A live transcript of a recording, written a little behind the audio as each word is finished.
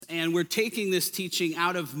and we're taking this teaching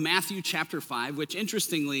out of Matthew chapter 5, which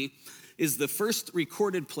interestingly is the first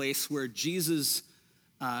recorded place where Jesus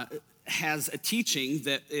has a teaching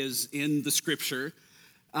that is in the scripture.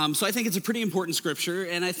 So I think it's a pretty important scripture,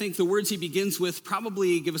 and I think the words he begins with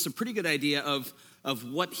probably give us a pretty good idea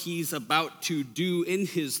of what he's about to do in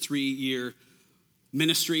his 3-year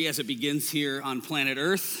ministry as it begins here on planet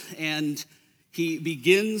Earth. And he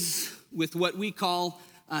begins with what we call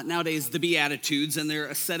nowadays the Beatitudes, and they're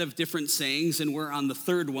a set of different sayings, and we're on the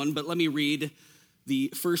third one, but let me read the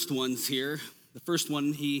first ones here. The first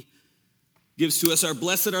one he gives to us are,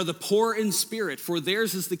 "Blessed are the poor in spirit, for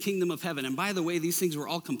theirs is the kingdom of heaven." And by the way, these things were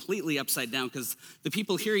all completely upside down, because the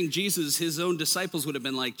people hearing Jesus, his own disciples, would have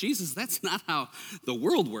been like, "Jesus, that's not how the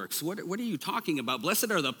world works. What are you talking about?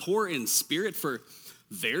 Blessed are the poor in spirit, for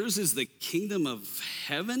theirs is the kingdom of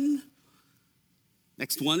heaven."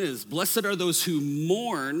 Next one is, "Blessed are those who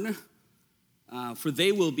mourn, for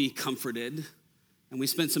they will be comforted." And we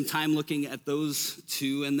spent some time looking at those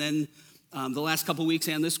two. And then the last couple weeks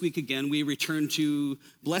and this week again, we return to,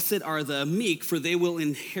 "Blessed are the meek, for they will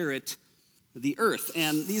inherit the earth."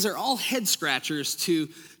 And these are all head scratchers to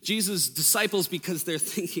Jesus' disciples, because they're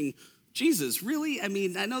thinking, "Jesus, really? I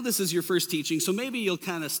mean, I know this is your first teaching, so maybe you'll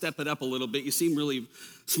kind of step it up a little bit. You seem really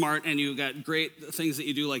smart, and you got great things that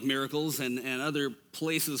you do, like miracles and other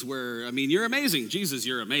places where, I mean, you're amazing. Jesus,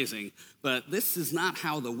 you're amazing. But this is not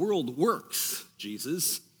how the world works,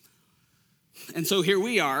 Jesus." And so here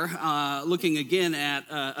we are, looking again at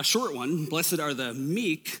a short one. Blessed are the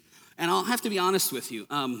meek. And I'll have to be honest with you.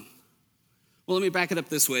 Well, let me back it up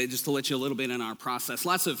this way, just to let you a little bit in our process.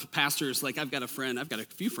 Lots of pastors, like I've got a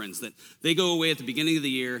few friends that they go away at the beginning of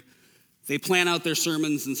the year. They plan out their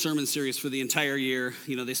sermons and sermon series for the entire year.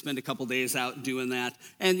 You know, they spend a couple days out doing that.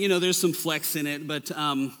 And, you know, there's some flex in it, but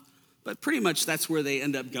pretty much that's where they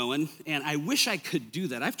end up going. And I wish I could do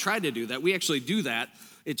that. I've tried to do that. We actually do that.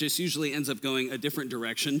 It just usually ends up going a different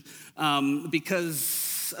direction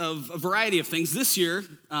because of a variety of things. This year,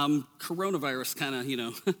 coronavirus kind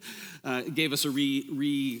of, gave us a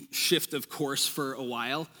re-shift of course for a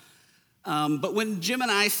while. But when Jim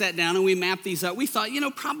and I sat down and we mapped these out, we thought,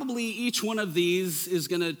 probably each one of these is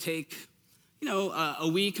going to take, a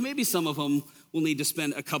week. Maybe some of them we'll need to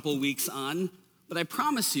spend a couple weeks on. But I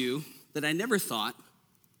promise you that I never thought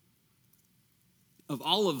of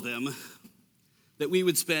all of them that we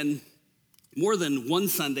would spend more than one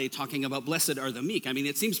Sunday talking about blessed are the meek. I mean,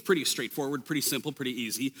 it seems pretty straightforward, pretty simple, pretty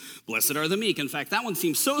easy. Blessed are the meek. In fact, that one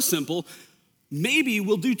seems so simple, maybe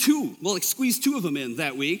we'll do two. We'll squeeze two of them in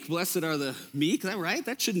that week. Blessed are the meek, that right?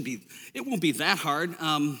 It won't be that hard.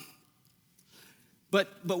 But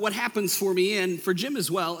what happens for me and for Jim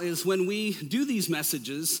as well is when we do these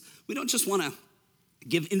messages, we don't just want to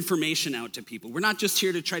give information out to people. We're not just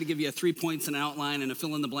here to try to give you 3 points, an outline, and a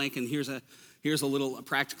fill in the blank, and here's a little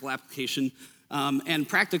practical application. And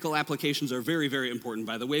practical applications are very, very important,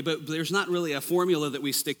 by the way, but there's not really a formula that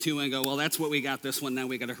we stick to and go, well, that's what we got this one, now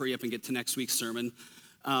we got to hurry up and get to next week's sermon.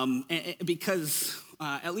 Because,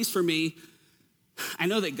 at least for me, I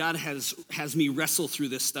know that God has me wrestle through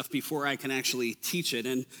this stuff before I can actually teach it,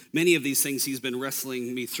 and many of these things he's been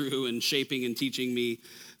wrestling me through and shaping and teaching me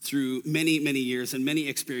through many, many years and many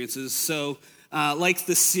experiences. So, like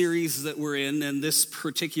the series that we're in and this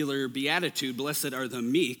particular beatitude, blessed are the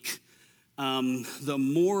meek, the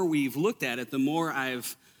more we've looked at it, the more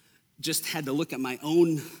I've just had to look at my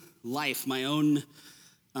own life, my own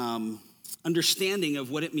understanding of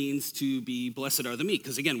what it means to be blessed are the meek.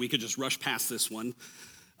 Because again, we could just rush past this one.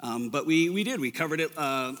 But we did. We covered it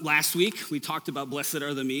last week. We talked about blessed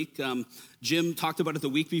are the meek. Jim talked about it the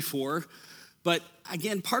week before. But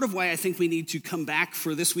again, part of why I think we need to come back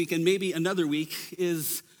for this week and maybe another week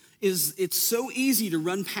is it's so easy to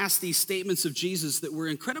run past these statements of Jesus that were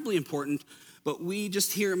incredibly important, but we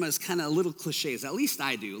just hear them as kind of little cliches. At least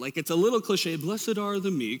I do. Like it's a little cliche, blessed are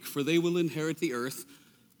the meek, for they will inherit the earth.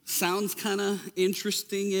 Sounds kind of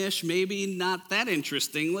interesting-ish, maybe not that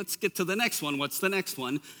interesting. Let's get to the next one. What's the next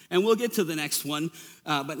one? And we'll get to the next one,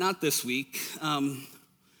 but not this week.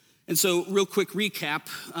 And so real quick recap,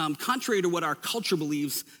 contrary to what our culture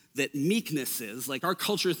believes that meekness is, like our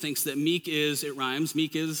culture thinks that meek is, it rhymes,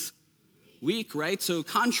 meek is weak, right? So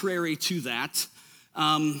contrary to that,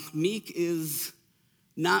 meek is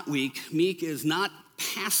not weak. Meek is not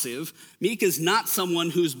passive. Meek is not someone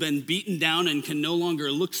who's been beaten down and can no longer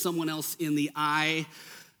look someone else in the eye.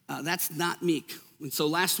 That's not meek. And so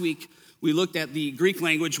last week, we looked at the Greek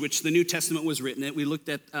language, which the New Testament was written in. We looked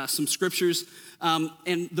at some scriptures,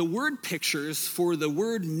 and the word pictures for the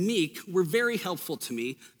word meek were very helpful to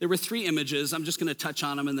me. There were 3 images. I'm just going to touch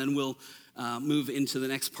on them, and then we'll move into the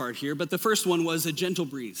next part here. But the first one was a gentle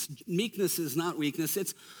breeze. Meekness is not weakness.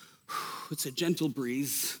 It's a gentle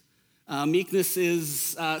breeze. Meekness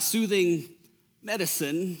is soothing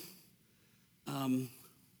medicine.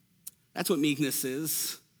 That's what meekness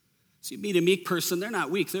is. So you meet a meek person, they're not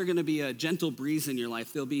weak. They're going to be a gentle breeze in your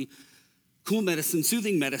life. They'll be cool medicine,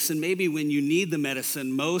 soothing medicine. Maybe when you need the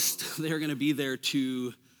medicine most, they're going to be there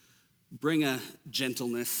to bring a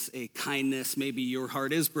gentleness, a kindness. Maybe your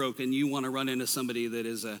heart is broken. You want to run into somebody that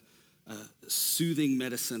is a soothing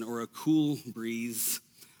medicine or a cool breeze.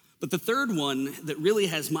 But the third one that really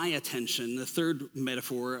has my attention, the third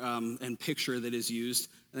metaphor and picture that is used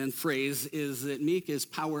and phrase is that meek is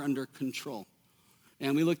power under control.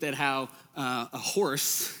 And we looked at how a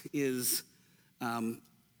horse is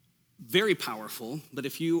very powerful, but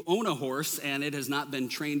if you own a horse and it has not been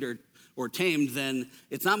trained or tamed, then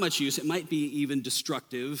it's not much use. It might be even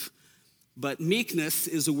destructive. But meekness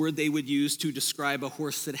is a word they would use to describe a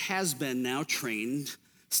horse that has been now trained,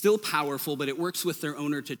 still powerful, but it works with their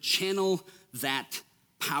owner to channel that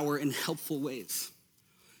power in helpful ways.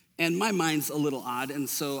 And my mind's a little odd, and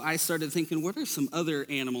so I started thinking, what are some other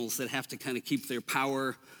animals that have to kind of keep their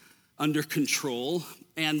power under control?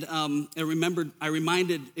 And it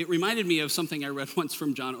reminded me of something I read once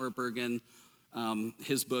from John Ortberg in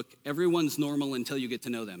his book, Everyone's Normal Until You Get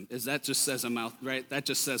to Know Them. That just says a mouth, right? That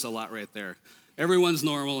just says a lot right there. Everyone's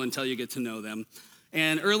normal until you get to know them.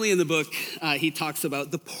 And early in the book, he talks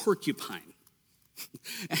about the porcupine.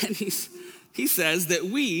 And he says that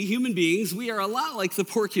we, human beings, we are a lot like the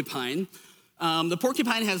porcupine. The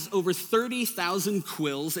porcupine has over 30,000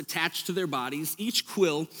 quills attached to their bodies. Each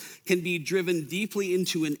quill can be driven deeply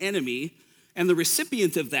into an enemy, and the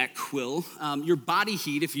recipient of that quill, your body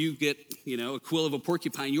heat, if you get, a quill of a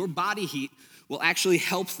porcupine, your body heat will actually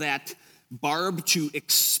help that barb to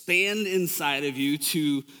expand inside of you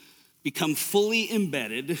to become fully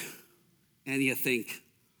embedded. And you think,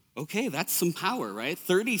 okay, that's some power, right?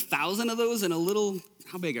 30,000 of those in a little,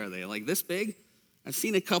 how big are they? Like this big? I've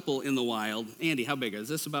seen a couple in the wild. Andy, how big? Is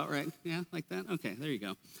this about right? Yeah, like that? Okay, there you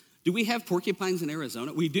go. Do we have porcupines in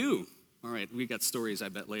Arizona? We do. All right, we got stories, I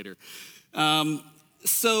bet, later.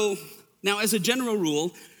 So now, as a general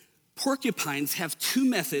rule, porcupines have two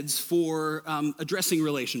methods for addressing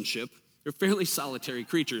relationship. They're fairly solitary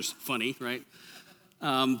creatures. Funny, right?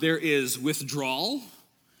 There is withdrawal,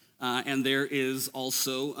 and there is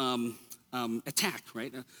also attack,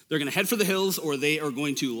 right? They're going to head for the hills, or they are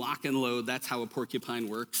going to lock and load. That's how a porcupine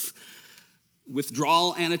works.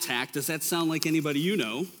 Withdrawal and attack. Does that sound like anybody you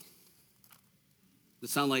know? Does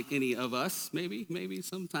it sound like any of us? Maybe,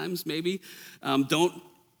 sometimes, maybe. Don't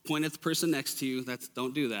point at the person next to you.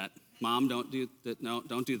 Don't do that. Mom, don't do that. No,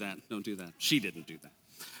 don't do that. Don't do that. She didn't do that.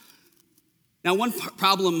 Now, one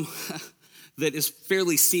problem that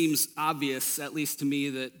seems obvious, at least to me,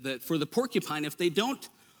 that for the porcupine, if they don't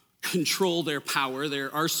control their power,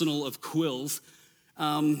 their arsenal of quills,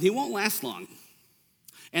 he won't last long.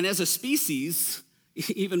 And as a species,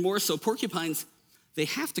 even more so, porcupines, they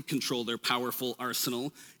have to control their powerful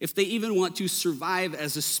arsenal if they even want to survive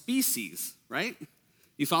as a species, right?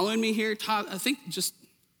 You following me here?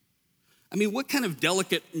 What kind of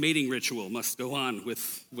delicate mating ritual must go on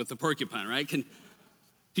with the porcupine, right? Can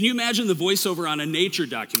you imagine the voiceover on a nature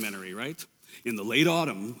documentary, right? In the late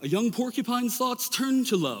autumn, a young porcupine's thoughts turn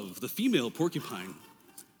to love, the female porcupine.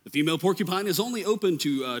 The female porcupine is only open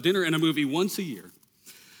to dinner and a movie once a year.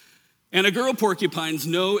 And a girl porcupine's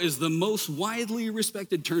no is the most widely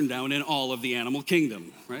respected turndown in all of the animal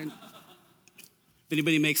kingdom, right? If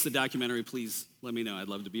anybody makes the documentary, please let me know. I'd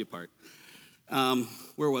love to be a part.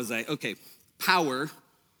 Where was I? Okay, power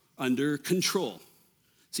under control.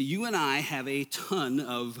 So you and I have a ton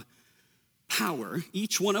of power.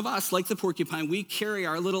 Each one of us, like the porcupine, we carry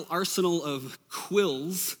our little arsenal of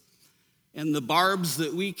quills, and the barbs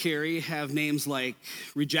that we carry have names like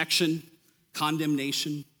rejection,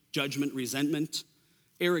 condemnation, judgment, resentment,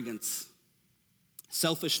 arrogance,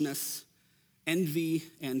 selfishness, envy,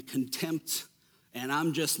 and contempt. And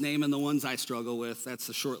I'm just naming the ones I struggle with. That's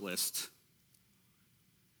a short list.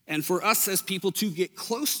 And for us as people to get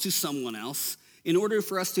close to someone else, in order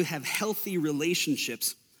for us to have healthy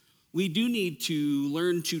relationships, we do need to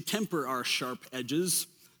learn to temper our sharp edges,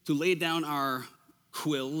 to lay down our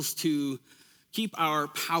quills, to keep our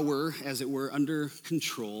power, as it were, under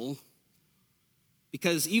control.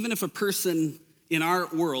 Because even if a person in our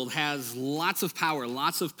world has lots of power,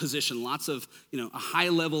 lots of position, lots of, a high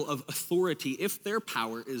level of authority, if their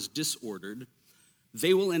power is disordered,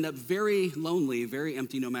 they will end up very lonely, very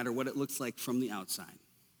empty, no matter what it looks like from the outside.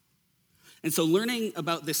 And so learning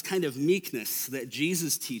about this kind of meekness that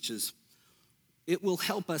Jesus teaches, it will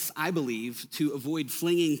help us, I believe, to avoid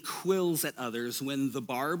flinging quills at others when the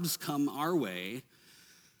barbs come our way.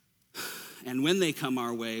 And when they come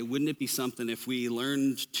our way, wouldn't it be something if we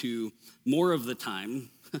learned to more of the time,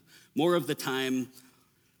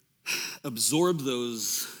 absorb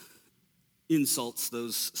those insults,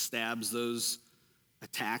 those stabs, those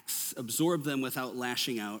attacks, absorb them without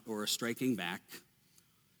lashing out or striking back?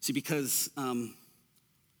 See, because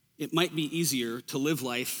it might be easier to live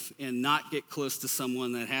life and not get close to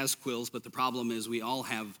someone that has quills, but the problem is we all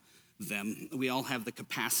have them. We all have the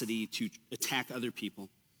capacity to attack other people.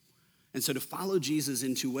 And so to follow Jesus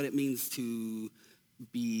into what it means to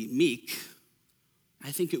be meek,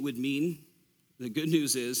 I think it would mean, the good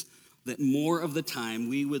news is, that more of the time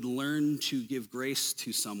we would learn to give grace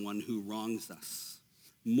to someone who wrongs us.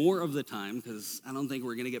 More of the time, because I don't think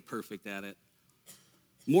we're going to get perfect at it.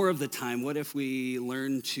 More of the time, what if we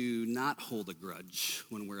learn to not hold a grudge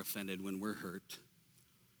when we're offended, when we're hurt?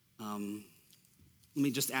 Let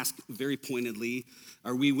me just ask very pointedly,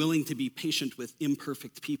 are we willing to be patient with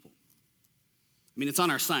imperfect people? I mean, it's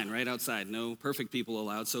on our sign, right, outside. No perfect people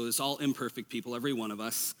allowed, so it's all imperfect people, every one of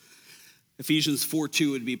us. Ephesians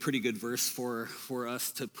 4:2 would be a pretty good verse for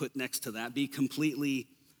us to put next to that. Be completely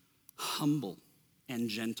humble and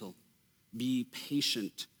gentle. Be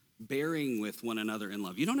patient, bearing with one another in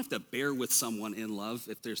love. You don't have to bear with someone in love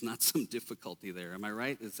if there's not some difficulty there. Am I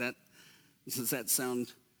right? Does that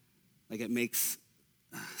sound like it makes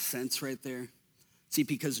sense right there? See,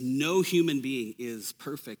 because no human being is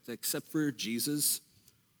perfect except for Jesus.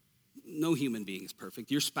 No human being is perfect.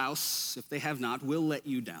 Your spouse, if they have not, will let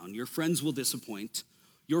you down. Your friends will disappoint.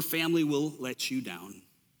 Your family will let you down.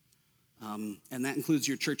 And that includes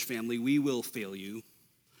your church family. We will fail you.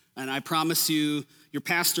 And I promise you, your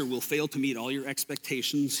pastor will fail to meet all your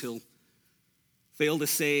expectations. He'll fail to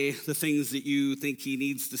say the things that you think he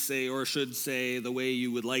needs to say or should say the way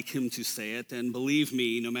you would like him to say it. And believe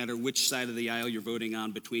me, no matter which side of the aisle you're voting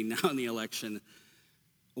on between now and the election,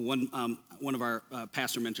 one of our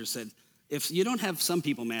pastor mentors said, if you don't have some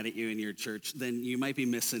people mad at you in your church, then you might be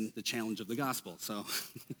missing the challenge of the gospel. So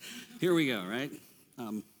here we go, right?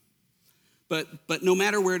 But no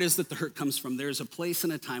matter where it is that the hurt comes from, there's a place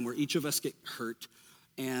and a time where each of us get hurt.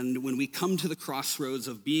 And when we come to the crossroads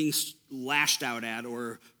of being lashed out at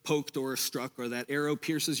or poked or struck or that arrow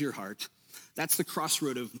pierces your heart, that's the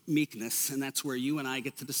crossroad of meekness, and that's where you and I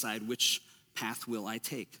get to decide which path will I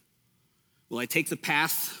take. Will I take the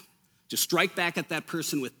path to strike back at that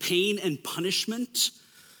person with pain and punishment,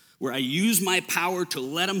 where I use my power to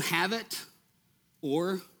let them have it?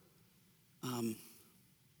 Or will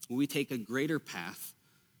we take a greater path,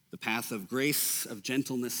 the path of grace, of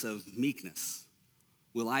gentleness, of meekness?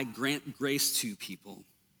 Will I grant grace to people?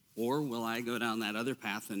 Or will I go down that other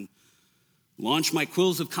path and launch my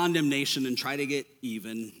quills of condemnation and try to get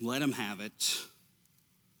even, let them have it?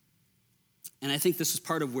 And I think this is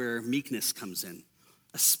part of where meekness comes in,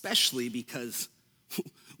 especially because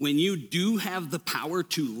when you do have the power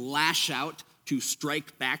to lash out, to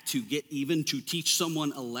strike back, to get even, to teach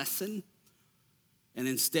someone a lesson, and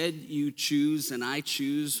instead you choose, and I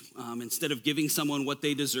choose, instead of giving someone what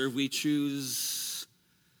they deserve, we choose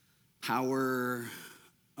power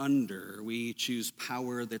under. We choose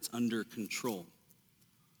power that's under control.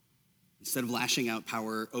 Instead of lashing out,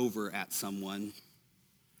 power over at someone.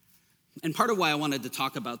 And part of why I wanted to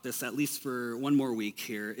talk about this, at least for one more week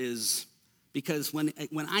here, is because when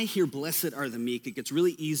I hear blessed are the meek, it gets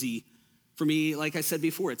really easy for me. Like I said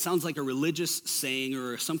before, it sounds like a religious saying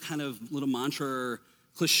or some kind of little mantra or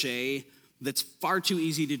cliche that's far too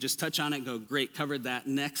easy to just touch on it and go, great, covered that,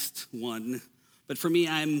 next one. But for me,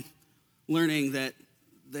 I'm learning that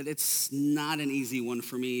it's not an easy one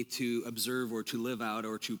for me to observe or to live out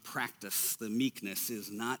or to practice. The meekness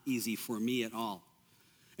is not easy for me at all.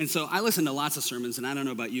 And so I listen to lots of sermons, and I don't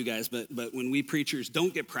know about you guys, but when we preachers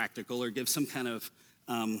don't get practical or give some kind of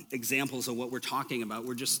examples of what we're talking about,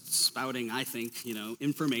 we're just spouting, I think,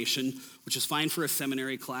 information, which is fine for a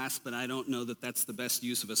seminary class, but I don't know that that's the best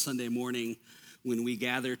use of a Sunday morning when we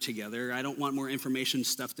gather together. I don't want more information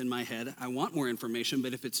stuffed in my head. I want more information,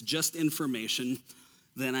 but if it's just information,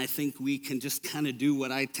 then I think we can just kind of do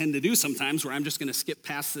what I tend to do sometimes, where I'm just going to skip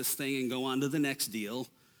past this thing and go on to the next deal.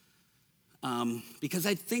 Because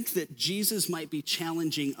I think that Jesus might be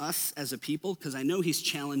challenging us as a people, because I know he's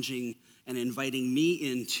challenging and inviting me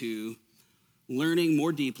into learning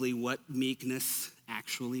more deeply what meekness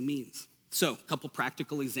actually means. So, a couple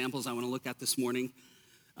practical examples I want to look at this morning.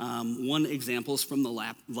 One example is from the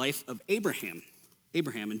life of Abraham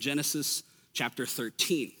in Genesis chapter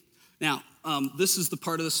 13. Now, this is the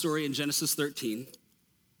part of the story in Genesis 13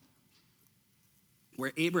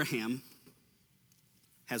 where Abraham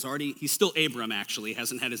he's still Abram actually,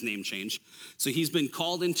 hasn't had his name changed. So he's been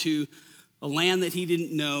called into a land that he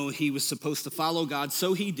didn't know. He was supposed to follow God,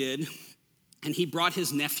 so he did. And he brought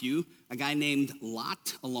his nephew, a guy named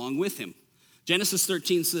Lot, along with him. Genesis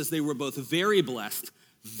 13 says they were both very blessed,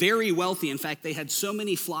 very wealthy. In fact, they had so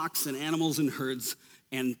many flocks and animals and herds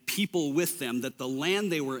and people with them that the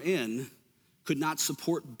land they were in could not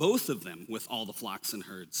support both of them with all the flocks and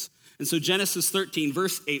herds. And so Genesis 13,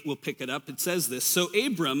 verse 8, we'll pick it up. It says this: "So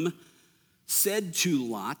Abram said to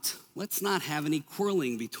Lot, 'Let's not have any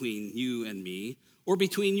quarreling between you and me, or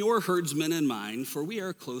between your herdsmen and mine, for we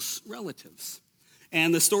are close relatives.'"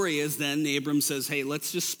 And the story is then Abram says, "Hey,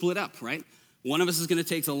 let's just split up, right? One of us is going to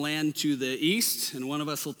take the land to the east, and one of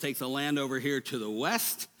us will take the land over here to the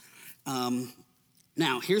west."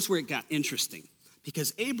 Now, here's where it got interesting,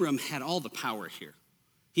 because Abram had all the power here.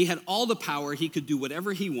 He had all the power. He could do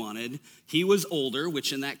whatever he wanted. He was older,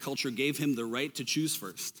 which in that culture gave him the right to choose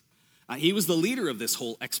first. He was the leader of this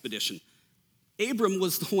whole expedition. Abram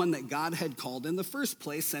was the one that God had called in the first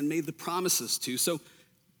place and made the promises to. So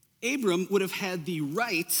Abram would have had the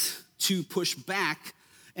right to push back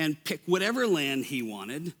and pick whatever land he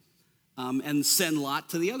wanted and send Lot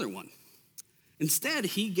to the other one. Instead,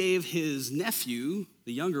 he gave his nephew,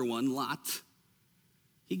 the younger one, Lot,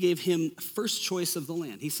 he gave him first choice of the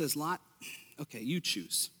land. He says, "Lot, okay, you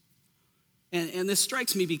choose." And this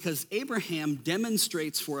strikes me because Abraham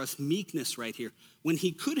demonstrates for us meekness right here, when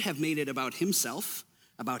he could have made it about himself,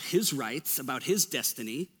 about his rights, about his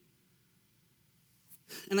destiny.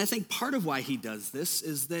 And I think part of why he does this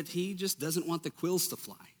is that he just doesn't want the quills to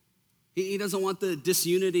fly. He doesn't want the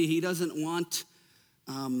disunity. He doesn't want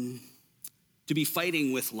to be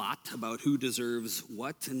fighting with Lot about who deserves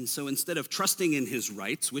what. And so instead of trusting in his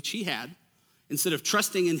rights, which he had, instead of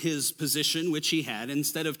trusting in his position, which he had,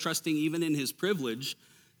 instead of trusting even in his privilege,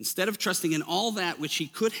 instead of trusting in all that which he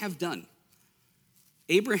could have done,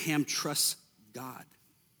 Abraham trusts God.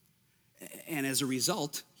 And as a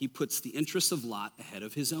result, he puts the interests of Lot ahead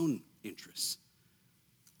of his own interests.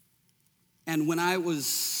 And when I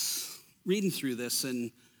was reading through this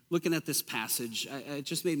and looking at this passage, it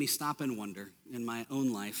just made me stop and wonder in my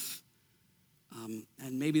own life.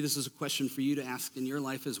 And maybe this is a question for you to ask in your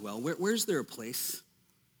life as well. Where's there a place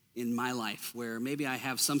in my life where maybe I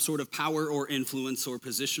have some sort of power or influence or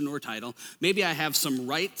position or title? Maybe I have some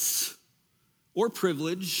rights or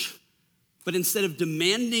privilege, but instead of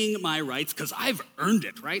demanding my rights, because I've earned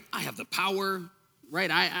it, right? I have the power,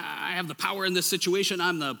 right? I have the power in this situation.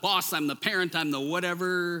 I'm the boss, I'm the parent, I'm the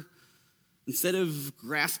whatever. Instead of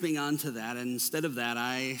grasping onto that, and instead of that,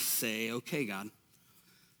 I say, okay, God,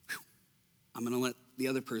 I'm going to let the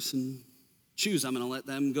other person choose. I'm going to let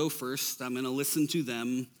them go first. I'm going to listen to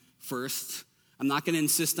them first. I'm not going to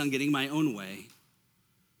insist on getting my own way.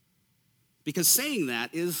 Because saying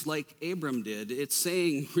that is like Abram did. It's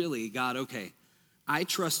saying, really, God, okay, I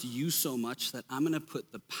trust you so much that I'm going to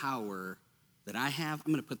put the power that I have,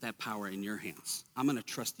 I'm going to put that power in your hands. I'm going to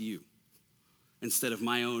trust you instead of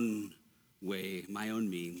my own way, my own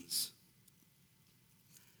means.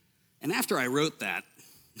 And after I wrote that,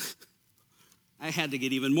 I had to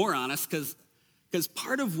get even more honest because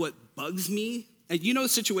part of what bugs me, you know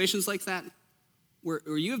situations like that where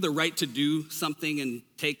you have the right to do something and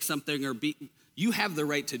take something you have the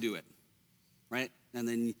right to do it, right? And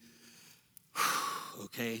then,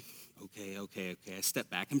 okay, I step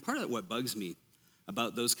back. And part of what bugs me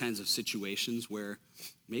about those kinds of situations where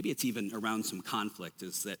maybe it's even around some conflict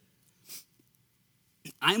is that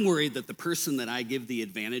I'm worried that the person that I give the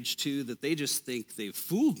advantage to, that they just think they've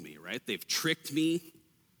fooled me, right? They've tricked me,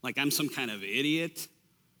 like I'm some kind of idiot.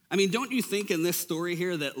 I mean, don't you think in this story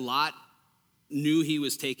here that Lot knew he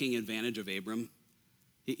was taking advantage of Abram?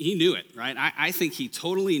 He knew it, right? I think he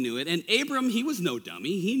totally knew it. And Abram, he was no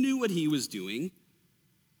dummy. He knew what he was doing.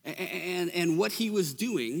 And what he was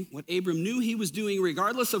doing, what Abram knew he was doing,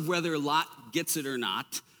 regardless of whether Lot gets it or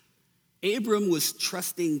not, Abram was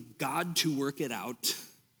trusting God to work it out,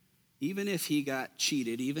 even if he got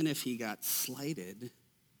cheated, even if he got slighted.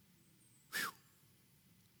 Whew.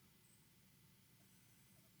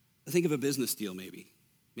 Think of a business deal maybe.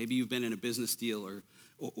 Maybe you've been in a business deal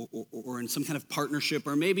or in some kind of partnership,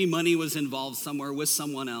 or maybe money was involved somewhere with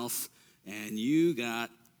someone else, and you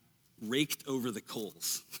got raked over the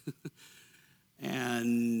coals.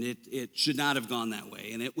 And it should not have gone that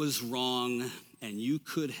way, and it was wrong, and you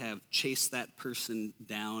could have chased that person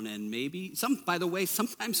down, and maybe, by the way,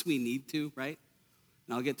 sometimes we need to, right?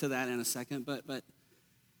 And I'll get to that in a second, but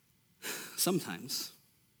sometimes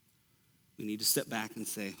we need to step back and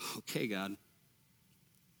say, okay, God,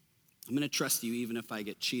 I'm going to trust you even if I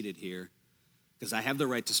get cheated here, because I have the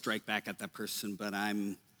right to strike back at that person, but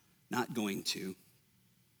I'm not going to.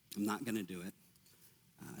 I'm not going to do it.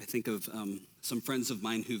 I think of some friends of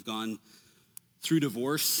mine who've gone through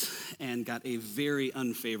divorce and got a very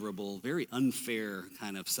unfavorable, very unfair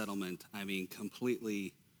kind of settlement. I mean,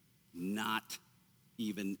 completely not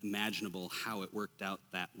even imaginable how it worked out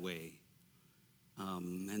that way.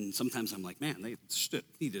 And sometimes I'm like, man, they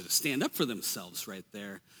needed to stand up for themselves right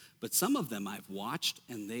there. But some of them I've watched,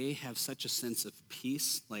 and they have such a sense of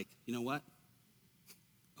peace, like, you know what?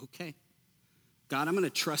 Okay. God, I'm going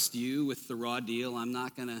to trust you with the raw deal. I'm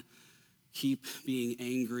not going to keep being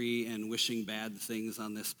angry and wishing bad things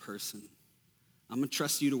on this person. I'm going to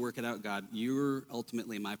trust you to work it out, God. You're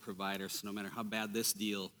ultimately my provider, so no matter how bad this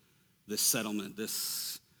deal, this settlement,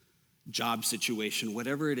 this job situation,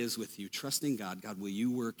 whatever it is with you, trusting God, God, will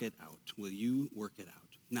you work it out? Will you work it out?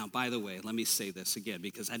 Now, by the way, let me say this again,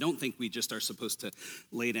 because I don't think we just are supposed to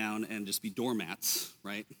lay down and just be doormats,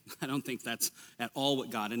 right? I don't think that's at all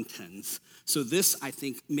what God intends. So this, I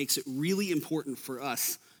think, makes it really important for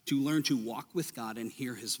us to learn to walk with God and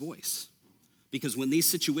hear his voice. Because when these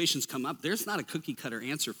situations come up, there's not a cookie cutter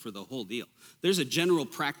answer for the whole deal. There's a general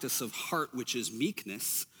practice of heart, which is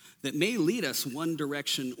meekness, that may lead us one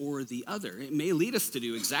direction or the other. It may lead us to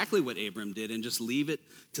do exactly what Abram did and just leave it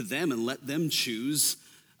to them and let them choose,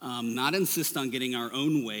 not insist on getting our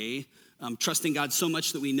own way, trusting God so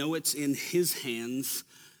much that we know it's in his hands.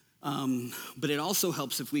 But it also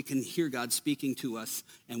helps if we can hear God speaking to us.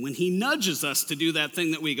 And when he nudges us to do that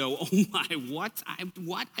thing that we go, oh my, what?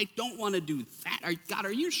 I don't want to do that. God,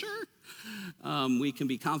 are you sure? We can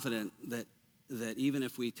be confident that even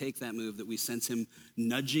if we take that move, that we sense him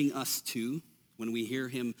nudging us to, when we hear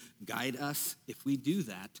him guide us, if we do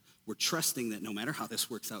that, we're trusting that no matter how this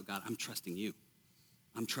works out, God, I'm trusting you.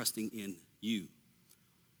 I'm trusting in you.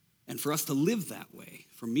 And for us to live that way,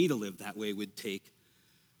 for me to live that way, would take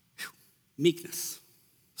meekness.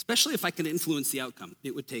 Especially if I can influence the outcome.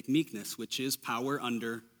 It would take meekness, which is power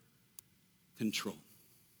under control.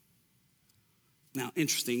 Now,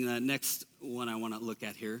 interesting, the next one I want to look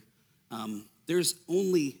at here, there's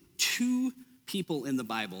only 2 people in the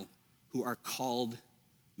Bible who are called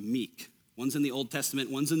meek. One's in the Old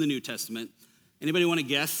Testament, one's in the New Testament. Anybody want to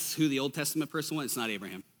guess who the Old Testament person was? It's not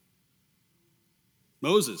Abraham.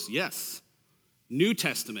 Moses, yes. New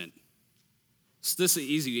Testament. So this is an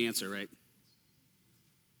easy answer, right?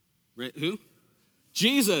 Right? Who?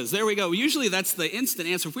 Jesus. There we go. Usually that's the instant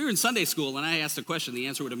answer. If we were in Sunday school and I asked a question, the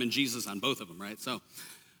answer would have been Jesus on both of them, right? So,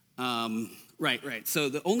 right. So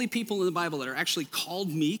the only people in the Bible that are actually called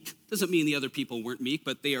meek, doesn't mean the other people weren't meek,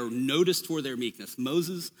 but they are noticed for their meekness.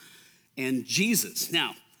 Moses and Jesus.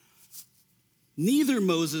 Now, neither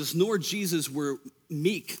Moses nor Jesus were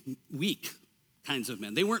weak kinds of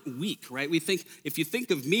men. They weren't weak, right? If you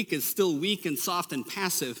think of meek as still weak and soft and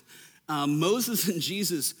passive, Moses and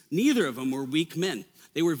Jesus, neither of them were weak men.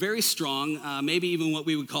 They were very strong, maybe even what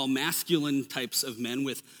we would call masculine types of men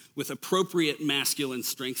with appropriate masculine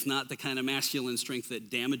strength, not the kind of masculine strength that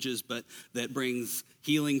damages, but that brings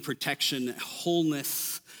healing, protection,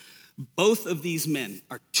 wholeness. Both of these men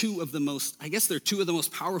are two of the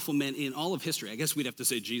most powerful men in all of history. I guess we'd have to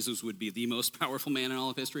say Jesus would be the most powerful man in all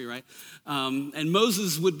of history, right? And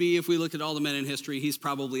Moses would be, if we look at all the men in history, he's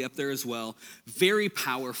probably up there as well. Very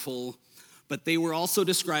powerful, but they were also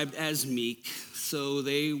described as meek. So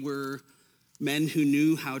they were men who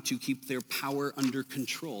knew how to keep their power under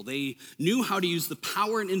control. They knew how to use the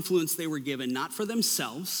power and influence they were given, not for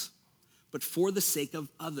themselves, but for the sake of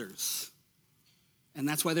others. And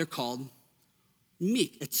that's why they're called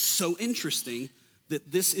meek. It's so interesting that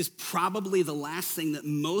this is probably the last thing that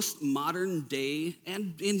most modern day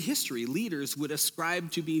and in history leaders would ascribe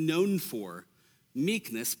to be known for,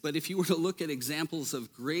 meekness. But if you were to look at examples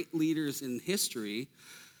of great leaders in history,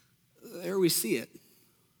 there we see it.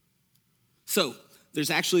 So there's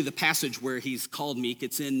actually the passage where he's called meek.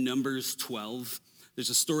 It's in Numbers 12. There's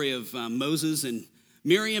a story of Moses and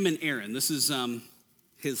Miriam and Aaron. This is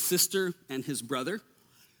his sister and his brother.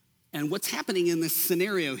 And what's happening in this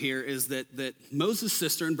scenario here is that Moses'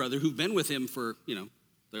 sister and brother, who've been with him for,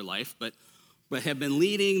 their life, but have been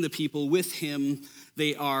leading the people with him,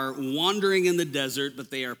 they are wandering in the desert,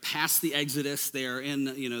 but they are past the Exodus. They are in,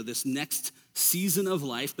 this next season of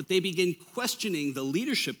life, but they begin questioning the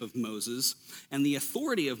leadership of Moses and the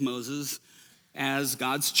authority of Moses as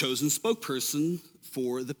God's chosen spokesperson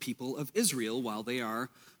for the people of Israel while they are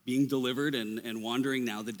being delivered and wandering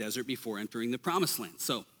now the desert before entering the promised land.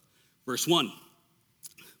 So, verse 1,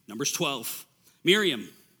 Numbers 12, Miriam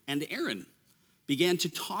and Aaron began to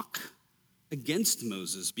talk against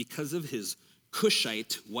Moses because of his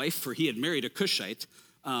Cushite wife, for he had married a Cushite,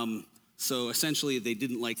 So essentially, they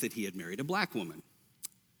didn't like that he had married a black woman.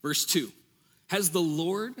 Verse 2, has the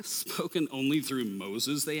Lord spoken only through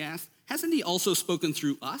Moses, they asked? Hasn't he also spoken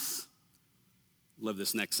through us? Love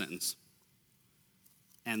this next sentence.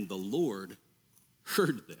 And the Lord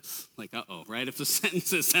heard this. Like, right? If the sentence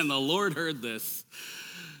says, and the Lord heard this,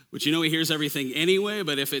 which he hears everything anyway,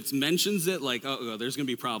 but if it mentions it, like, there's going to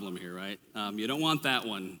be a problem here, right? You don't want that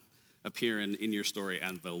one appearing in your story.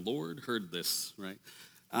 And the Lord heard this, right?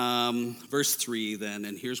 Verse 3 then,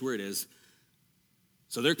 and here's where it is.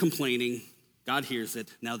 So they're complaining. God hears it.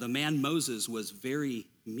 Now the man Moses was very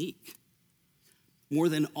meek, more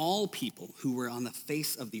than all people who were on the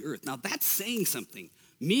face of the earth. Now that's saying something.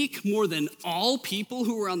 Meek more than all people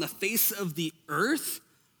who were on the face of the earth?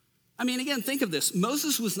 I mean, again, think of this.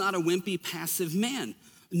 Moses was not a wimpy, passive man.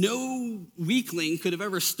 No weakling could have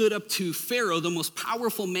ever stood up to Pharaoh, the most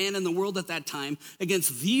powerful man in the world at that time,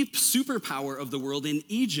 against the superpower of the world in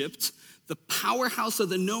Egypt, the powerhouse of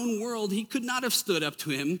the known world. He could not have stood up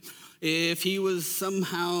to him if he was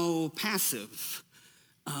somehow passive.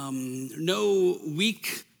 No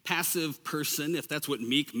weak, passive person, if that's what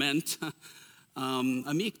meek meant.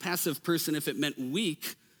 A meek, passive person, if it meant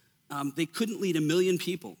weak, they couldn't lead 1 million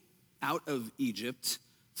people out of Egypt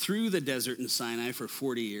through the desert in Sinai for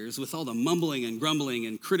 40 years with all the mumbling and grumbling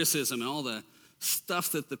and criticism and all the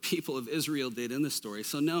stuff that the people of Israel did in the story.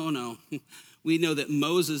 So no. We know that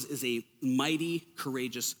Moses is a mighty,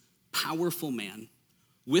 courageous, powerful man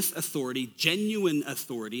with authority, genuine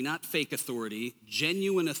authority, not fake authority,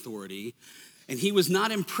 genuine authority. And he was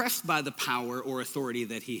not impressed by the power or authority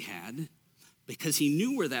that he had because he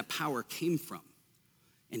knew where that power came from.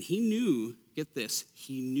 And he knew, get this,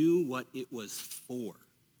 he knew what it was for.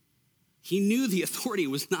 He knew the authority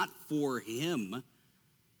was not for him.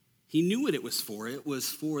 He knew what it was for. It was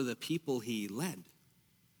for the people he led.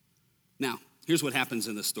 Now, here's what happens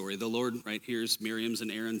in the story. The Lord, right, hears Miriam's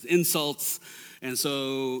and Aaron's insults. And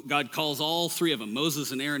so God calls all three of them,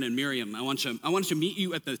 Moses and Aaron and Miriam. I want you to meet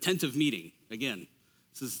you at the tent of meeting. Again,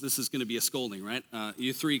 this is going to be a scolding, right?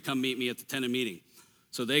 You three come meet me at the tent of meeting.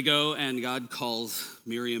 So they go, and God calls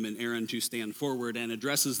Miriam and Aaron to stand forward and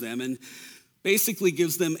addresses them and basically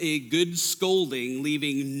gives them a good scolding,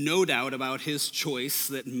 leaving no doubt about his choice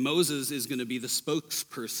that Moses is going to be the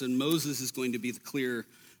spokesperson. Moses is going to be the clear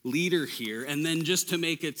leader here. And then just to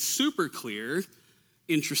make it super clear,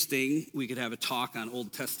 interesting, we could have a talk on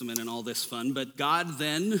Old Testament and all this fun, but God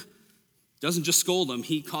then doesn't just scold him,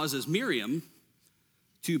 he causes Miriam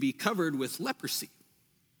to be covered with leprosy.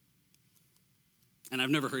 And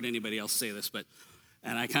I've never heard anybody else say this,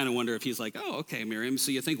 and I kind of wonder if he's like, oh, okay, Miriam, so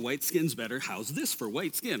you think white skin's better? How's this for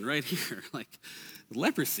white skin right here? Like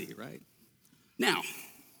leprosy, right? Now,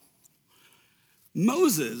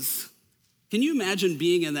 Moses, can you imagine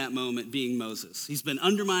being in that moment, being Moses? He's been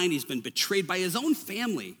undermined, he's been betrayed by his own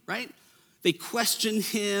family, right? They question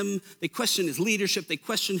him, they question his leadership, they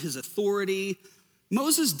question his authority.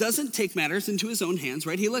 Moses doesn't take matters into his own hands,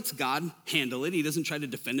 right? He lets God handle it. He doesn't try to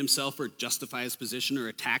defend himself or justify his position or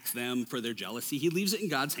attack them for their jealousy. He leaves it in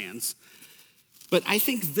God's hands. But I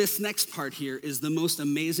think this next part here is the most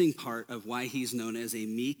amazing part of why he's known as a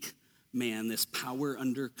meek man, this power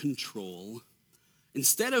under control.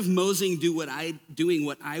 Instead of Moses doing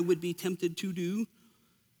what I would be tempted to do,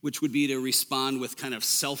 which would be to respond with kind of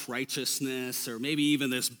self-righteousness or maybe even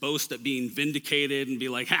this boast at being vindicated and be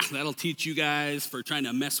like, that'll teach you guys for trying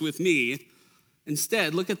to mess with me.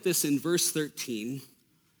 Instead, look at this in verse 13.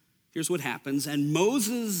 Here's what happens. And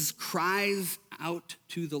Moses cried out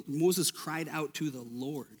to the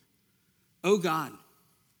Lord, "Oh God,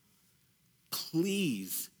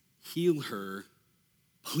 please heal her.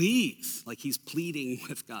 Please." Like he's pleading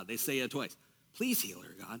with God. They say it twice. Please heal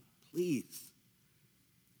her, God, please.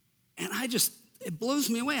 And it blows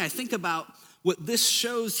me away. I think about what this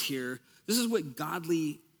shows here. This is what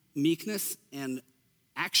godly meekness and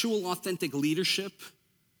actual authentic leadership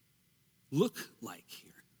look like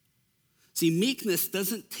here. See, meekness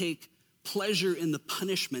doesn't take pleasure in the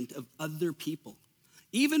punishment of other people.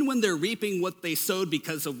 Even when they're reaping what they sowed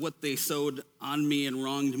because of what they sowed on me and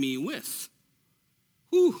wronged me with.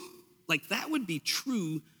 Like that would be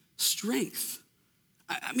true strength.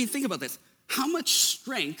 I mean, think about this. How much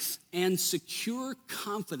strength and secure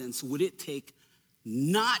confidence would it take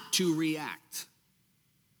not to react?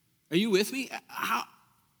 Are you with me?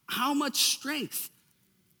 How much strength,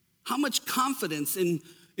 how much confidence in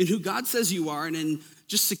who God says you are and in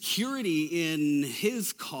just security in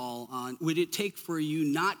his call on would it take for you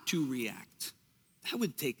not to react? That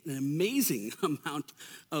would take an amazing amount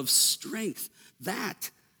of strength.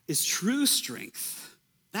 That is true strength.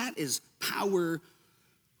 That is power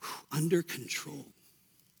under control.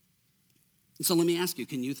 So let me ask you,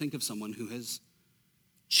 can you think of someone who has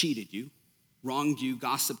cheated you, wronged you,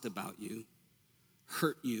 gossiped about you,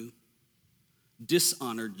 hurt you,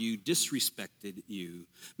 dishonored you, disrespected you,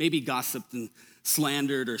 maybe gossiped and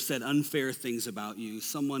slandered or said unfair things about you,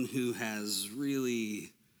 someone who has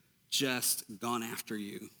really just gone after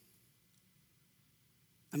you?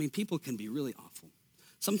 I mean, people can be really awful.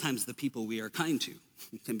 Sometimes the people we are kind to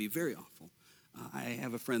can be very awful. I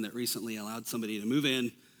have a friend that recently allowed somebody to move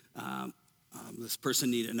in.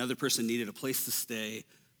 Another person needed a place to stay.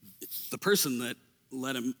 The person that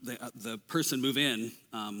let him, the person move in,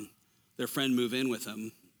 their friend move in with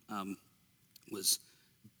him, was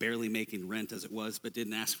barely making rent as it was, but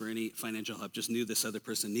didn't ask for any financial help, just knew this other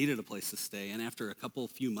person needed a place to stay. And after a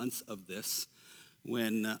few months of this,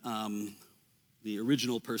 when the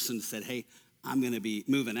original person said, hey, I'm going to be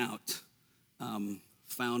moving out,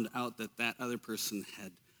 found out that other person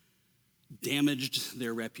had damaged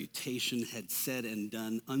their reputation, had said and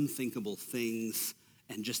done unthinkable things,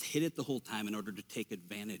 and just hid it the whole time in order to take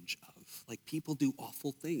advantage of. Like, people do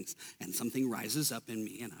awful things, and something rises up in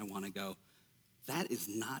me, and I want to go, that is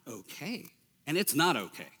not okay. And it's not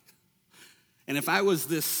okay. And if I was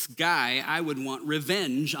this guy, I would want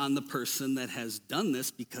revenge on the person that has done this,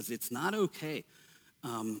 because it's not okay.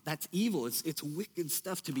 That's evil. It's wicked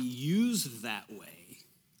stuff to be used that way.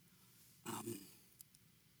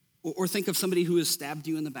 Or think of somebody who has stabbed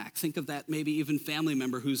you in the back. Think of that maybe even family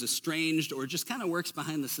member who's estranged or just kind of works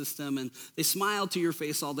behind the system, and they smile to your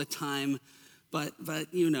face all the time, but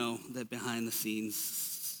you know that behind the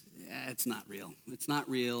scenes, it's not real. It's not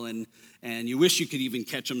real, and you wish you could even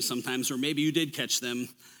catch them sometimes, or maybe you did catch them,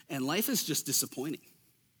 and life is just disappointing.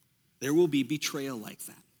 There will be betrayal like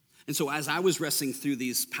that. And so as I was wrestling through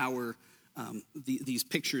these these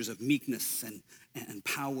pictures of meekness and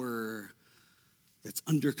power that's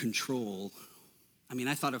under control, I mean,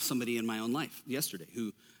 I thought of somebody in my own life yesterday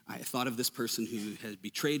who I thought of this person who had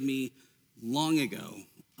betrayed me long ago.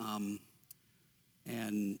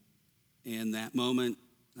 And in that moment,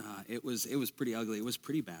 it was pretty ugly. It was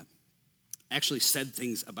pretty bad. Actually said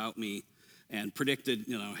things about me and predicted,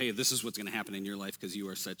 hey, this is what's going to happen in your life because you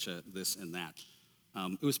are such a this and that.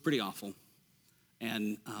 It was pretty awful.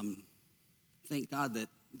 And thank God that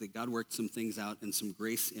God worked some things out and some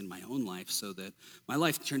grace in my own life so that my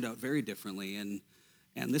life turned out very differently. And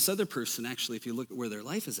this other person, actually, if you look at where their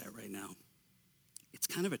life is at right now, it's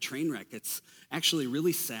kind of a train wreck. It's actually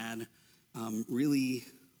really sad, really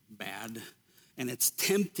bad, and it's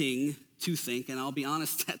tempting to think, and I'll be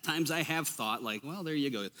honest, at times I have thought, like, well, there you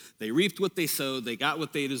go. They reaped what they sowed. They got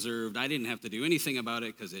what they deserved. I didn't have to do anything about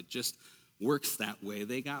it because it just works that way.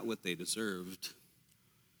 They got what they deserved.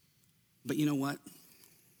 But you know what?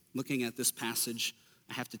 Looking at this passage,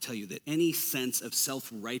 I have to tell you that any sense of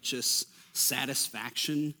self-righteous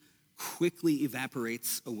satisfaction quickly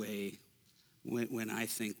evaporates away when I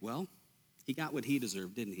think, well, he got what he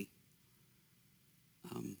deserved, didn't he?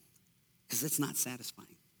 Because it's not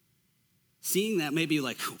satisfying. Seeing that may be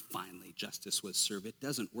like, oh, finally, justice was served. It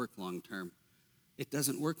doesn't work long term. It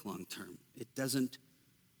doesn't work long term. It doesn't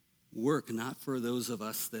work, not for those of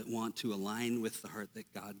us that want to align with the heart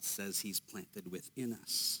that God says he's planted within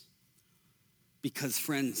us. Because,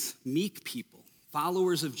 friends, meek people,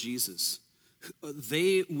 followers of Jesus,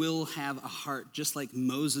 they will have a heart just like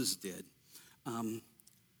Moses did,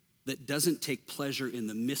 that doesn't take pleasure in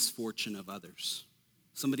the misfortune of others.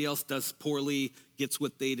 Somebody else does poorly, gets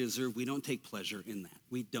what they deserve. We don't take pleasure in that.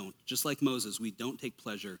 We don't. Just like Moses, we don't take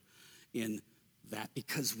pleasure in that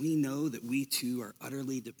because we know that we too are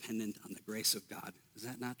utterly dependent on the grace of God. Is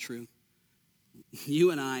that not true?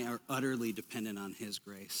 You and I are utterly dependent on his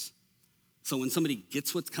grace. So when somebody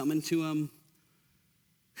gets what's coming to them,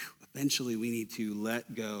 eventually we need to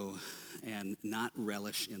let go and not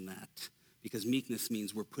relish in that, because meekness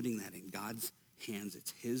means we're putting that in God's hands.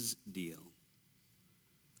 It's his deal.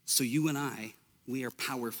 So you and I, we are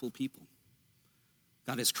powerful people.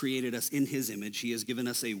 God has created us in his image. He has given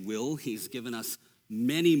us a will. He's given us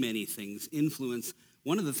many, many things, influence.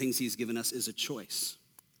 One of the things he's given us is a choice.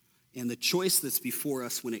 And the choice that's before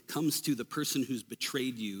us when it comes to the person who's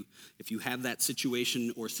betrayed you, if you have that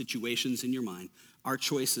situation or situations in your mind, our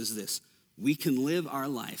choice is this. We can live our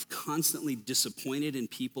life constantly disappointed in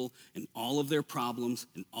people and all of their problems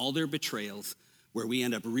and all their betrayals, where we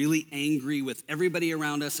end up really angry with everybody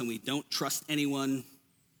around us and we don't trust anyone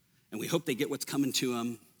and we hope they get what's coming to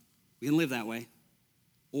them. We can live that way.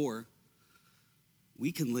 Or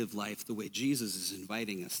we can live life the way Jesus is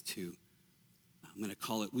inviting us to. I'm going to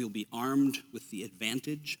call it, we'll be armed with the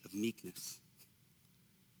advantage of meekness.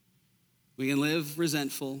 We can live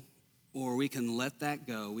resentful, or we can let that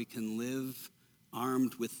go. We can live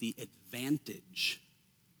armed with the advantage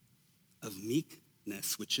of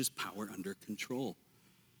meekness, which is power under control.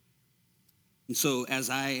 And so as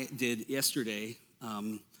I did yesterday,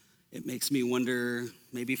 it makes me wonder,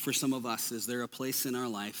 maybe for some of us, is there a place in our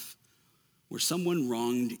life where someone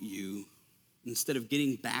wronged you, instead of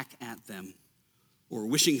getting back at them or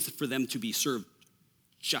wishing for them to be served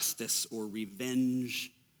justice or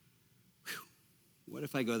revenge? What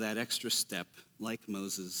if I go that extra step like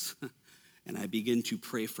Moses and I begin to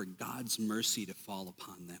pray for God's mercy to fall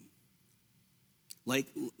upon them?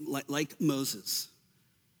 Like Moses,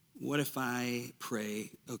 what if I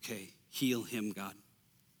pray, okay, heal him, God,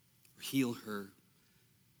 or heal her,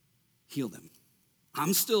 heal them?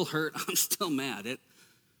 I'm still hurt, I'm still mad, it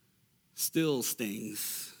still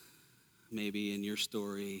stings, maybe in your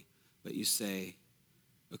story, but you say,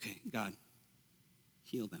 okay, God,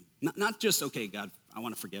 heal them. Not just, okay, God, I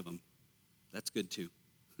want to forgive them. That's good too.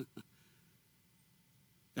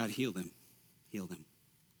 God, heal them, heal them.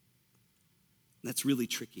 That's really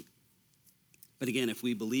tricky. But again, if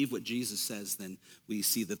we believe what Jesus says, then we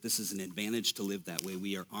see that this is an advantage to live that way.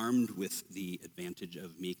 We are armed with the advantage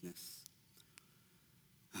of meekness.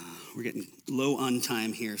 We're getting low on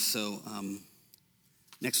time here, so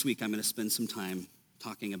next week I'm going to spend some time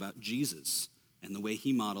talking about Jesus and the way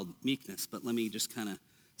he modeled meekness. But let me just kind of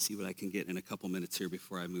see what I can get in a couple minutes here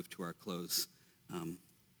before I move to our close.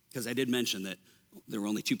 Because I did mention that there were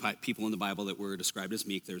only two people in the Bible that were described as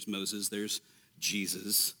meek. There's Moses, there's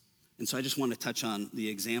Jesus. And so I just want to touch on the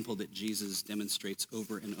example that Jesus demonstrates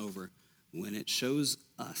over and over when it shows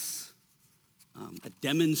us a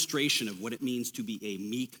demonstration of what it means to be a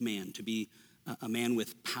meek man, to be a man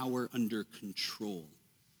with power under control.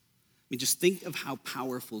 I mean, just think of how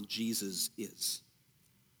powerful Jesus is.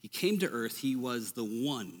 He came to earth. He was the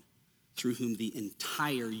one through whom the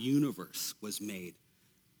entire universe was made.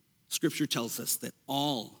 Scripture tells us that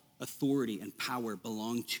all authority and power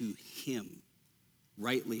belong to him.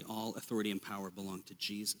 Rightly, all authority and power belong to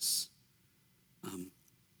Jesus.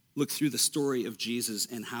 Look through the story of Jesus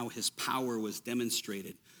and how his power was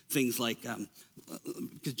demonstrated. Things like,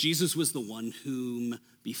 because Jesus was the one whom,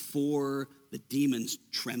 before the demons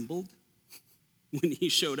trembled, when he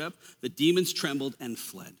showed up, the demons trembled and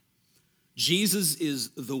fled. Jesus is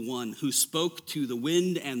the one who spoke to the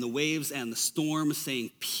wind and the waves and the storm,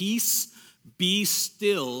 saying, "Peace, be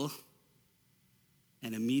still."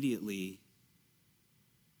 And immediately,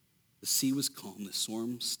 the sea was calm, the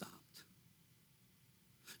storm stopped.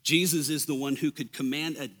 Jesus is the one who could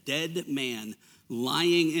command a dead man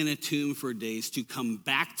lying in a tomb for days to come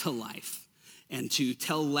back to life and to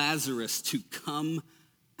tell Lazarus to come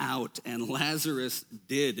out. And Lazarus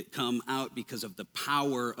did come out because of the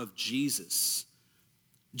power of Jesus.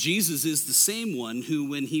 Jesus is the same one who,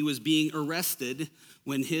 when he was being arrested,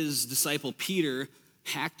 when his disciple Peter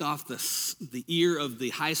hacked off the ear of the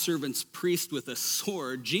high servant's priest with a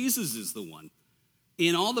sword, Jesus is the one.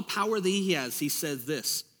 In all the power that he has, he says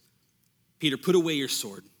this, "Peter, put away your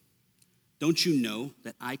sword. Don't you know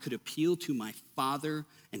that I could appeal to my Father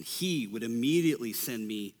and he would immediately send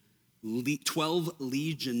me 12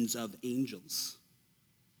 legions of angels?"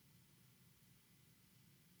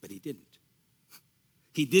 But he didn't.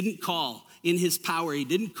 He didn't call in his power. He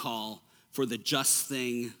didn't call for the just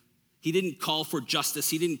thing. He didn't call for justice.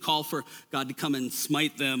 He didn't call for God to come and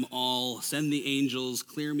smite them all, send the angels,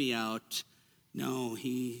 clear me out. No,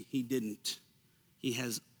 he didn't. He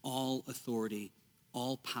has all authority,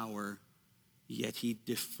 all power, yet he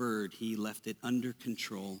deferred. He left it under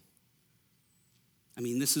control. I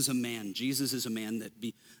mean, this is a man. Jesus is a man that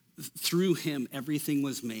through him everything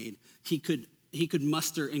was made. He could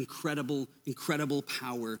muster incredible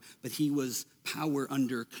power, but he was power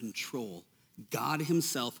under control. God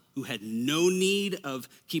himself, who had no need of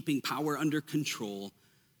keeping power under control,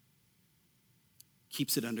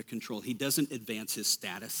 keeps it under control. He doesn't advance his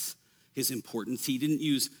status, his importance. He didn't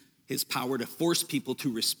use his power to force people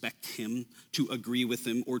to respect him, to agree with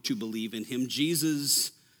him, or to believe in him.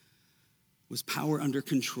 Jesus was power under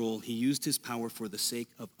control. He used his power for the sake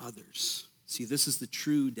of others. See, this is the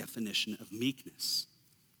true definition of meekness.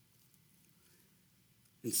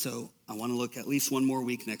 And so I want to look at least one more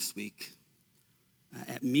week next week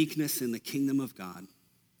at meekness in the kingdom of God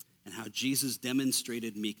and how Jesus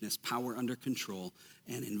demonstrated meekness, power under control,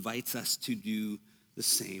 and invites us to do the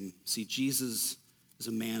same. See, Jesus is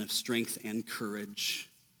a man of strength and courage,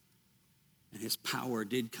 and his power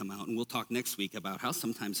did come out. And we'll talk next week about how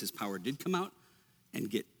sometimes his power did come out and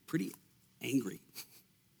get pretty angry,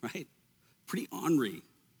 right? Pretty ornery,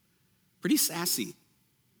 pretty sassy.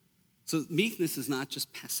 So meekness is not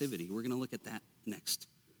just passivity. We're going to look at that next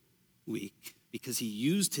week. because he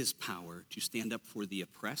used his power to stand up for the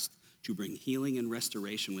oppressed, to bring healing and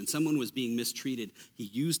restoration. When someone was being mistreated, he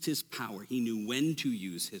used his power. He knew when to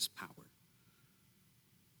use his power.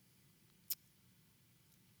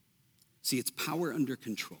 See, it's power under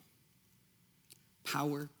control.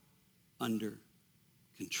 Power under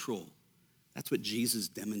control. That's what Jesus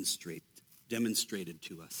demonstrated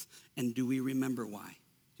to us. And do we remember why?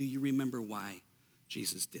 Do you remember why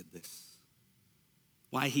Jesus did this?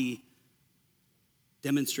 Why he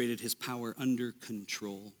demonstrated his power under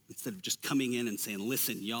control instead of just coming in and saying,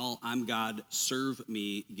 listen, y'all, I'm God, serve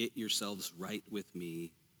me, get yourselves right with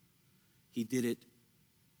me. He did it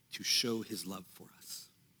to show his love for us.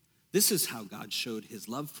 This is how God showed his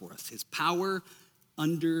love for us, his power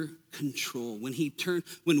under control. When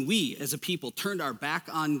we as a people turned our back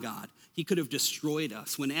on God, he could have destroyed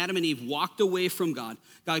us. When Adam and Eve walked away from God,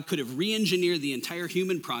 God could have re-engineered the entire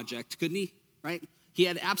human project, couldn't he? Right? He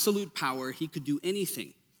had absolute power. He could do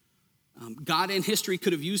anything. God in history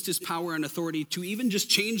could have used his power and authority to even just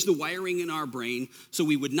change the wiring in our brain so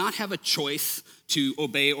we would not have a choice to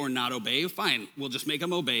obey or not obey. Fine, we'll just make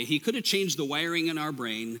him obey. He could have changed the wiring in our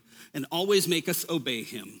brain and always make us obey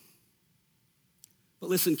him. But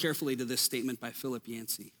listen carefully to this statement by Philip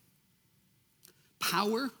Yancey.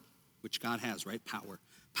 Power, which God has, right?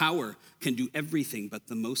 Power can do everything but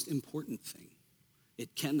the most important thing.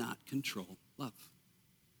 It cannot control love.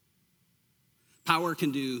 Power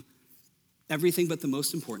can do everything but the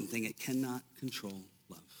most important thing. It cannot control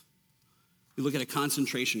love. You look at a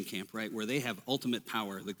concentration camp, right, where they have ultimate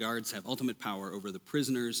power. The guards have ultimate power over the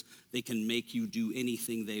prisoners. They can make you do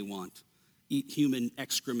anything they want. Eat human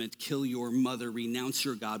excrement, kill your mother, renounce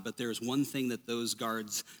your God. But there's one thing that those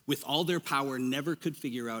guards, with all their power, never could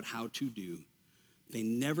figure out how to do. They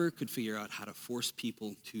never could figure out how to force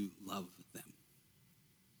people to love them.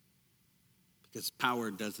 Because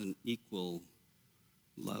power doesn't equal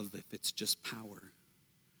love if it's just power.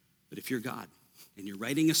 But if you're God and you're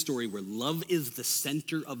writing a story where love is the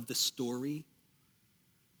center of the story,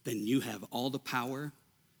 then you have all the power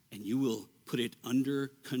and you will put it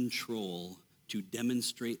under control to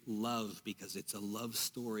demonstrate love, because it's a love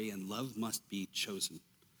story and love must be chosen.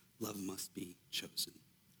 Love must be chosen.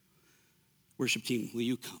 Worship team, will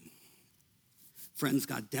you come? Friends,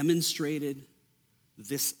 God demonstrated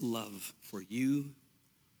this love for you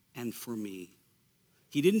and for me.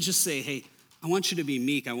 He didn't just say, hey, I want you to be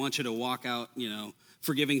meek. I want you to walk out,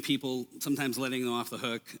 forgiving people, sometimes letting them off the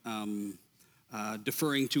hook,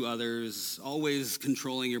 deferring to others, always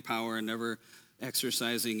controlling your power and never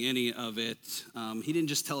exercising any of it. He didn't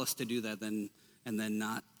just tell us to do that and then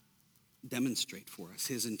not demonstrate for us.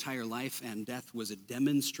 His entire life and death was a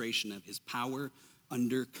demonstration of his power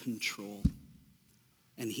under control.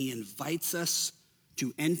 And he invites us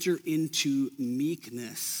to enter into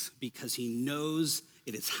meekness because he knows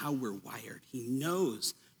it is how we're wired. He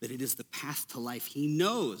knows that it is the path to life. He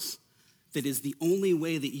knows that is the only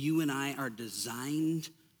way that you and I are designed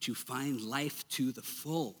to find life to the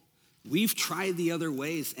full. We've tried the other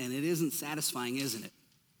ways, and it isn't satisfying, isn't it?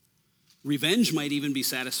 Revenge might even be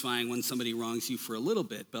satisfying when somebody wrongs you for a little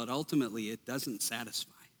bit, but ultimately it doesn't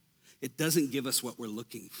satisfy. It doesn't give us what we're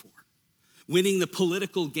looking for. Winning the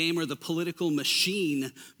political game or the political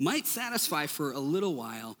machine might satisfy for a little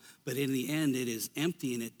while, but in the end it is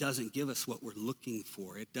empty and it doesn't give us what we're looking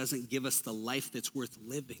for. It doesn't give us the life that's worth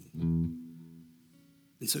living.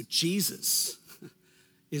 And so Jesus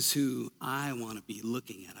is who I want to be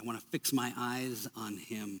looking at. I want to fix my eyes on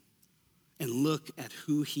him and look at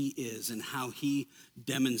who he is and how he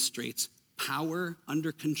demonstrates power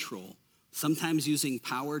under control, sometimes using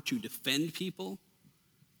power to defend people,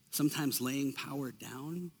 sometimes laying power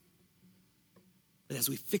down. But as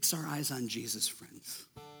we fix our eyes on Jesus, friends,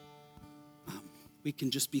 we can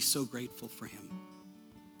just be so grateful for him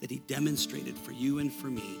that he demonstrated for you and for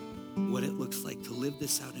me what it looks like to live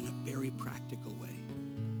this out in a very practical way.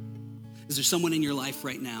 Is there someone in your life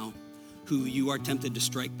right now who you are tempted to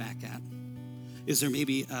strike back at? Is there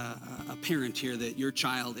maybe a parent here that your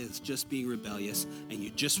child is just being rebellious and you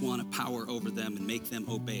just want to power over them and make them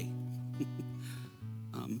obey?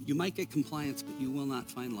 You might get compliance, but you will not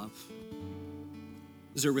find love.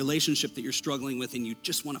 Is there a relationship that you're struggling with and you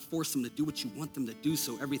just want to force them to do what you want them to do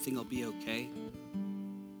so everything will be okay?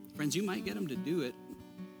 Friends, you might get them to do it,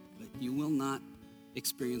 but you will not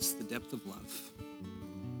experience the depth of love.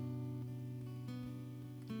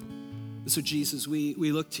 And so Jesus, we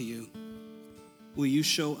look to you. Will you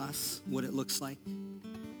show us what it looks like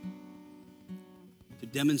to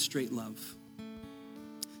demonstrate love?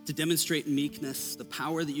 To demonstrate meekness, the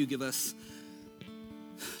power that you give us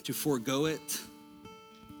to forego it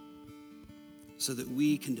so that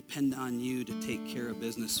we can depend on you to take care of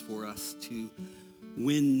business for us, to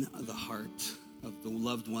win the heart of the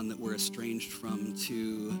loved one that we're estranged from,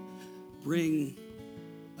 to bring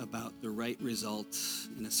about the right result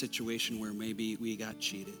in a situation where maybe we got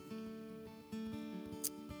cheated.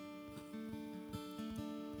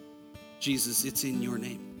 Jesus, it's in your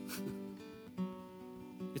name.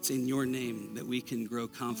 It's in your name that we can grow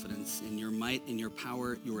confidence in your might, in your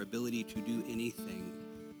power, your ability to do anything.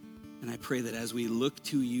 And I pray that as we look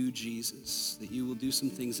to you, Jesus, that you will do some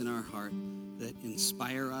things in our heart that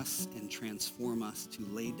inspire us and transform us to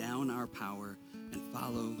lay down our power and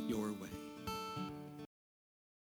follow your way.